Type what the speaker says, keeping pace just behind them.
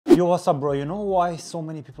Yo, what's up, bro? You know why so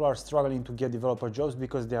many people are struggling to get developer jobs?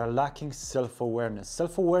 Because they are lacking self-awareness.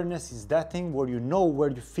 Self-awareness is that thing where you know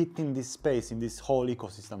where you fit in this space, in this whole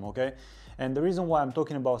ecosystem, okay? And the reason why I'm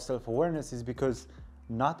talking about self-awareness is because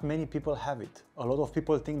not many people have it. A lot of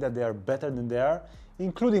people think that they are better than they are,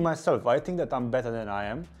 including myself. I think that I'm better than I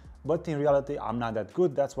am, but in reality, I'm not that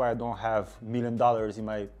good. That's why I don't have $1 million in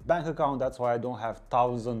my bank account. That's why I don't have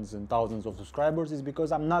thousands and thousands of subscribers, is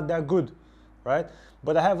because I'm not that good, right?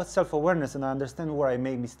 But I have a self-awareness and I understand where I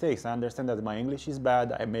make mistakes. I understand that my English is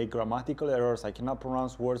bad, I make grammatical errors, I cannot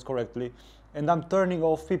pronounce words correctly, and I'm turning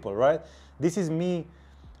off people, right? This is me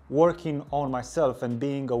working on myself and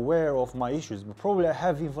being aware of my issues. But probably I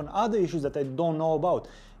have even other issues that I don't know about.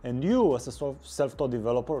 And you, as a self-taught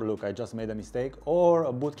developer, look, I just made a mistake, or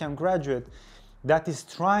a bootcamp graduate that is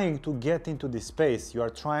trying to get into this space, you are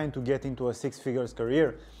trying to get into a six-figure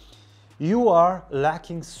career, you are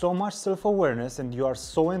lacking so much self-awareness and you are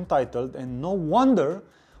so entitled, and no wonder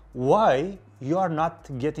why you are not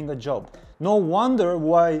getting a job. No wonder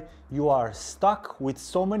why you are stuck with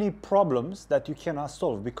so many problems that you cannot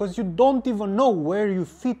solve, because you don't even know where you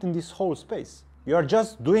fit in this whole space. You are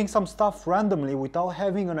just doing some stuff randomly without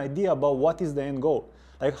having an idea about what is the end goal.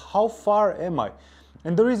 Like, how far am I?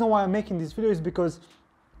 And the reason why I'm making this video is because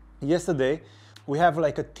yesterday we have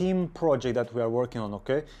like a team project that we are working on,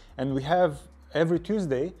 okay? And we have every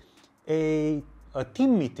Tuesday a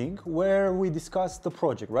team meeting where we discuss the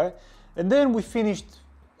project, right? And then we finished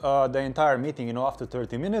the entire meeting, you know, after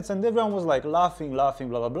 30 minutes, and everyone was like laughing, blah,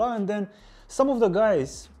 blah, blah. And then some of the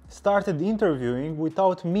guys started interviewing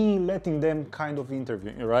without me letting them kind of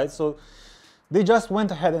interview, right? So they just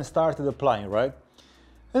went ahead and started applying, right?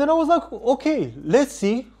 And then I was like, okay, let's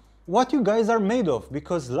see what you guys are made of,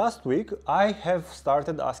 because last week I have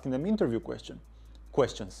started asking them interview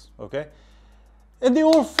questions, okay? And they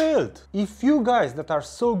all failed. If you guys that are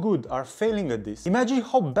so good are failing at this, imagine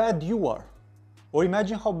how bad you are, or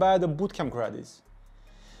imagine how bad a bootcamp grad is.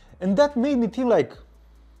 And that made me think like,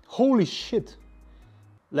 holy shit,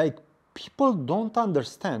 like people don't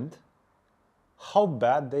understand how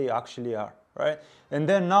bad they actually are, right? And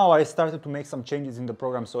then now I started to make some changes in the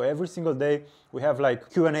program. So every single day we have like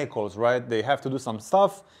Q&A calls, right? They have to do some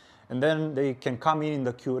stuff and then they can come in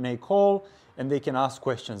the Q&A call and they can ask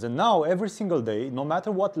questions. And now every single day, no matter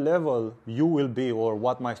what level you will be or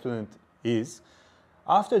what my student is,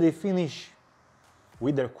 after they finish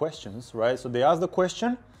with their questions, right? So they ask the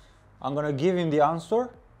question, I'm gonna give him the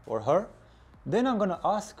answer or her, then I'm gonna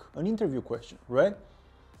ask an interview question, right?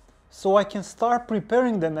 So I can start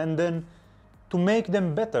preparing them and then to make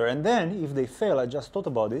them better. And then if they fail, I just thought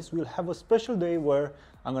about this, we'll have a special day where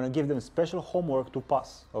I'm gonna give them special homework to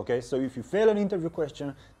pass, okay? So if you fail an interview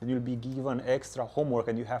question, then you'll be given extra homework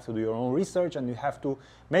and you have to do your own research and you have to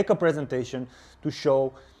make a presentation to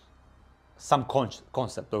show some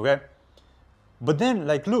concept, okay? But then,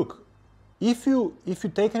 like, look, if you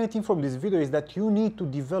take anything from this video, is that you need to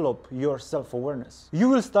develop your self-awareness. You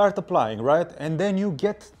will start applying, right? And then you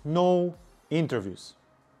get no interviews.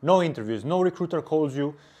 No recruiter calls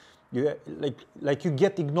you. You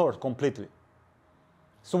get ignored completely.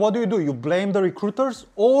 So what do? You blame the recruiters,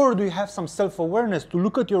 or do you have some self-awareness to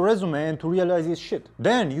look at your resume and to realize this shit?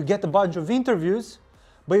 Then you get a bunch of interviews,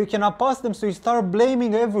 but you cannot pass them, so you start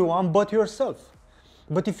blaming everyone but yourself.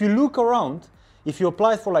 But if you look around, if you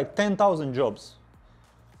apply for like 10,000 jobs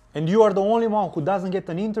and you are the only one who doesn't get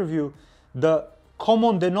an interview, the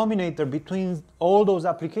common denominator between all those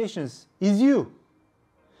applications is you.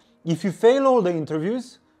 If you fail all the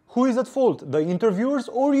interviews, who is at fault? The interviewers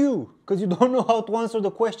or you? Because you don't know how to answer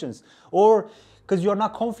the questions, or because you're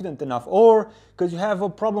not confident enough, or because you have a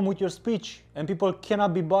problem with your speech and people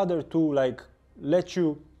cannot be bothered to like let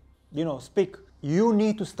you, speak. You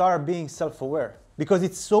need to start being self-aware, because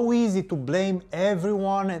it's so easy to blame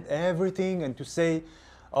everyone and everything and to say,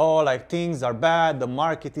 oh, like things are bad, the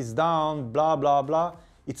market is down, blah, blah, blah.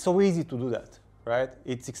 It's so easy to do that, right?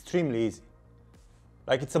 It's extremely easy.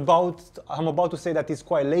 Like I'm about to say that it's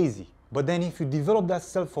quite lazy. But then if you develop that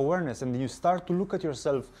self-awareness and you start to look at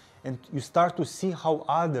yourself and you start to see how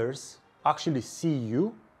others actually see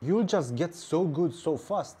you, you'll just get so good so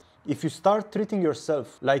fast. If you start treating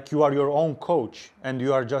yourself like you are your own coach and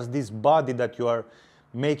you are just this body that you are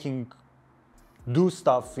making do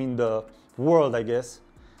stuff in the world, I guess,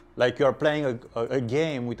 like you are playing a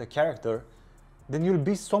game with a character, then you'll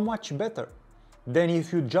be so much better than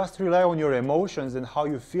if you just rely on your emotions and how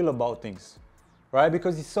you feel about things, right?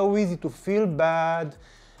 Because it's so easy to feel bad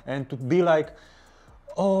and to be like,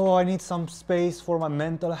 oh, I need some space for my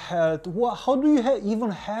mental health. How do you even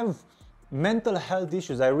have mental health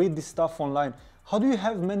issues? I read this stuff online. How do you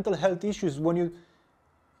have mental health issues when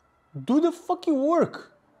do the fucking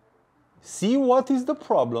work. See what is the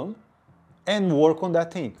problem and work on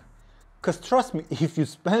that thing. Because trust me, if you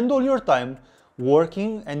spend all your time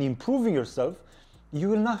working and improving yourself, you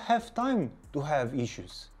will not have time to have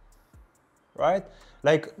issues, right?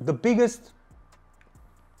 Like the biggest,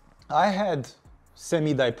 I had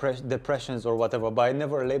semi-depressions or whatever, but I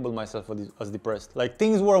never labeled myself as depressed. Like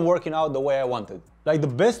things weren't working out the way I wanted. Like the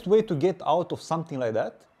best way to get out of something like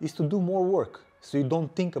that is to do more work, so you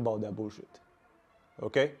don't think about that bullshit,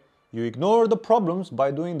 okay? You ignore the problems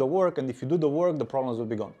by doing the work, and if you do the work, the problems will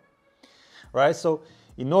be gone, right? So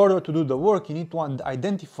in order to do the work, you need to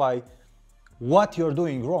identify what you're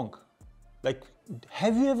doing wrong. Like,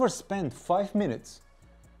 have you ever spent 5 minutes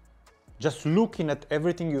just looking at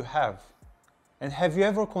everything you have? And have you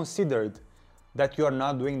ever considered that you are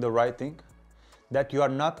not doing the right thing? That you are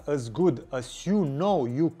not as good as you know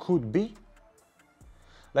you could be?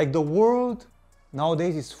 Like the world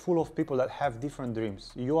nowadays is full of people that have different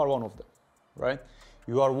dreams. You are one of them, right?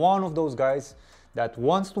 You are one of those guys that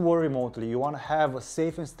wants to work remotely. You want to have a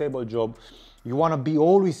safe and stable job. You want to be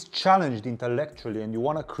always challenged intellectually, and you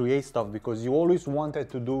want to create stuff because you always wanted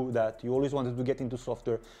to do that. You always wanted to get into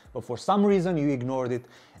software, but for some reason you ignored it.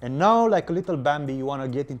 And now, like a little Bambi, you want to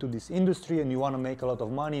get into this industry and you want to make a lot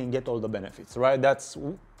of money and get all the benefits, right? That's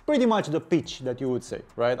pretty much the pitch that you would say,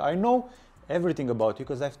 right? I know everything about you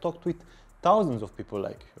because I've talked with thousands of people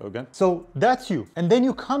like you, okay? So that's you. And then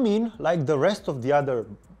you come in like the rest of the other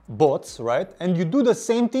bots, right? And you do the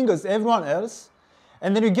same thing as everyone else,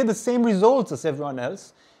 and then you get the same results as everyone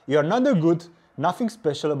else. You're not that good, nothing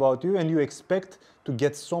special about you, and you expect to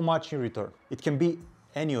get so much in return. It can be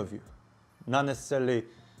any of you, not necessarily,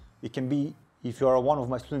 it can be, if you are one of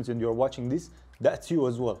my students and you're watching this, that's you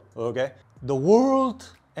as well, okay? The world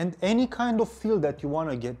and any kind of field that you want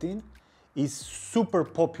to get in is super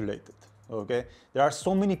populated, okay? There are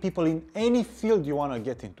so many people in any field you want to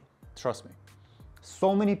get into, trust me.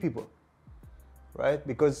 So many people, right?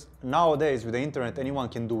 Because nowadays with the internet, anyone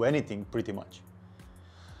can do anything pretty much.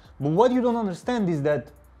 But what you don't understand is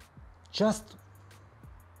that just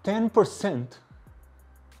 10%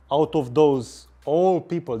 out of those all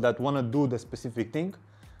people that want to do the specific thing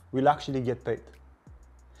will actually get paid.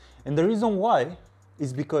 And the reason why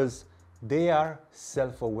is because they are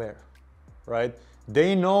self-aware, right?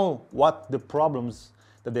 They know what the problems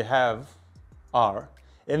that they have are,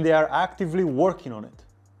 and they are actively working on it.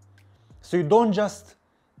 So you don't just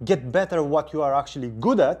get better at what you are actually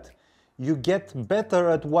good at, you get better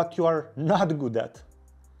at what you are not good at.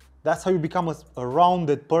 That's how you become a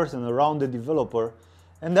rounded person, a rounded developer,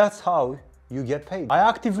 and that's how you get paid. I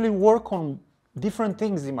actively work on different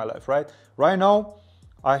things in my life, right? Right now,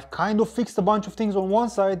 I kind of fixed a bunch of things on one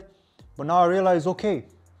side, but now I realize, okay,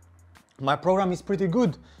 my program is pretty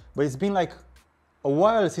good, but it's been like a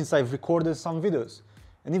while since I've recorded some videos.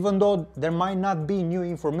 And even though there might not be new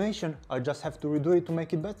information, I just have to redo it to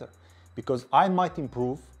make it better. Because I might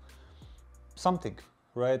improve something,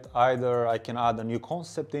 right? Either I can add a new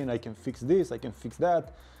concept in, I can fix this, I can fix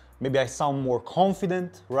that. Maybe I sound more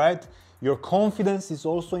confident, right? Your confidence is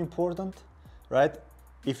also important, right?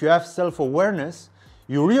 If you have self-awareness,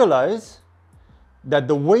 you realize that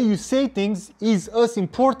the way you say things is as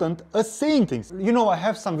important as saying things. You know, I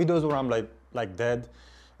have some videos where I'm like dead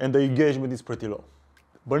and the engagement is pretty low.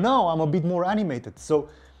 But now I'm a bit more animated, so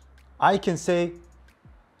I can say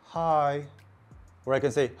hi, or I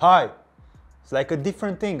can say hi. It's like a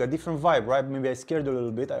different thing, a different vibe, right? Maybe I scared you a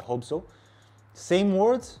little bit, I hope so. Same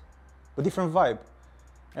words, but different vibe.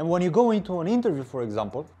 And when you go into an interview, for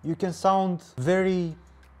example, you can sound very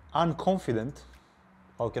unconfident.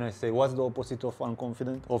 How can I say, what's the opposite of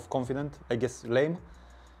unconfident, of confident? I guess lame.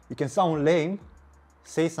 You can sound lame,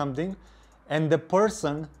 say something, and the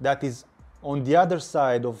person that is on the other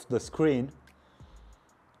side of the screen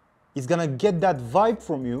is gonna get that vibe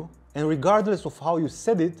from you, and regardless of how you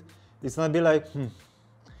said it, it's gonna be like,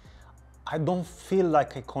 I don't feel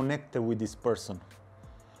like I connected with this person.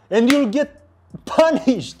 And you'll get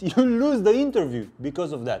punished, you'll lose the interview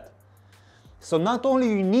because of that. So not only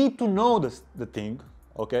you need to know the thing,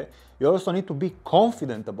 okay, you also need to be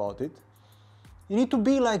confident about it. You need to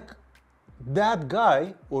be like that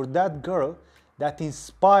guy or that girl that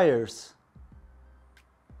inspires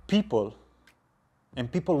people,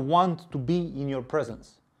 and people want to be in your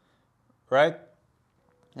presence, right?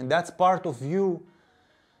 And that's part of you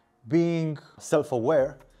being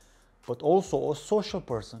self-aware, but also a social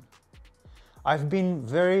person. I've been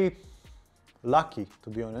very lucky, to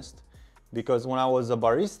be honest, because when I was a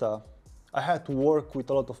barista, I had to work with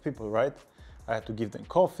a lot of people, right? I had to give them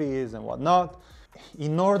coffees and whatnot.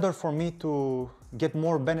 in order for me to get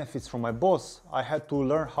more benefits from my boss, I had to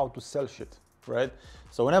learn how to sell shit, right?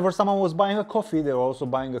 So whenever someone was buying a coffee, they were also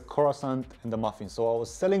buying a croissant and a muffin. So I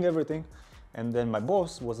was selling everything, and then my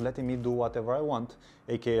boss was letting me do whatever I want,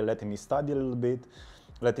 aka letting me study a little bit,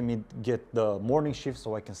 letting me get the morning shift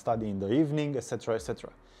so I can study in the evening, etc.,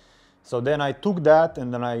 etc. So then I took that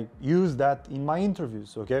and then I used that in my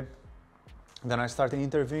interviews, okay? Then I started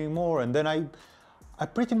interviewing more, and then I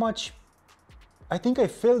pretty much, I think I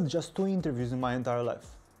failed just 2 interviews in my entire life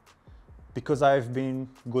because I've been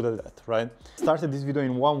good at that, right? Started this video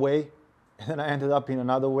in one way and then I ended up in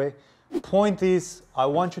another way. Point is, I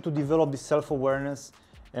want you to develop this self-awareness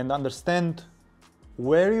and understand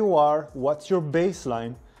where you are, what's your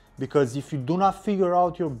baseline, because if you do not figure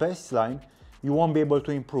out your baseline, you won't be able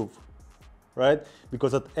to improve, right?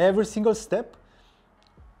 Because at every single step,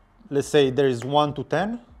 let's say there is 1 to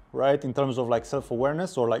 10, right? In terms of like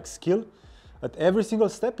self-awareness or like skill, at every single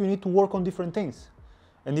step, you need to work on different things.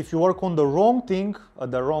 And if you work on the wrong thing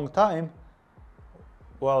at the wrong time,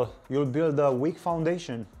 well, you'll build a weak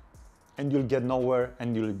foundation and you'll get nowhere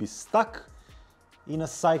and you'll be stuck in a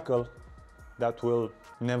cycle that will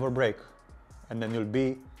never break. And then you'll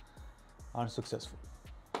be unsuccessful.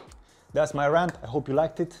 That's my rant. I hope you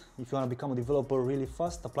liked it. If you want to become a developer really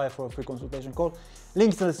fast, apply for a free consultation call.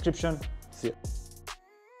 Links in the description. See you.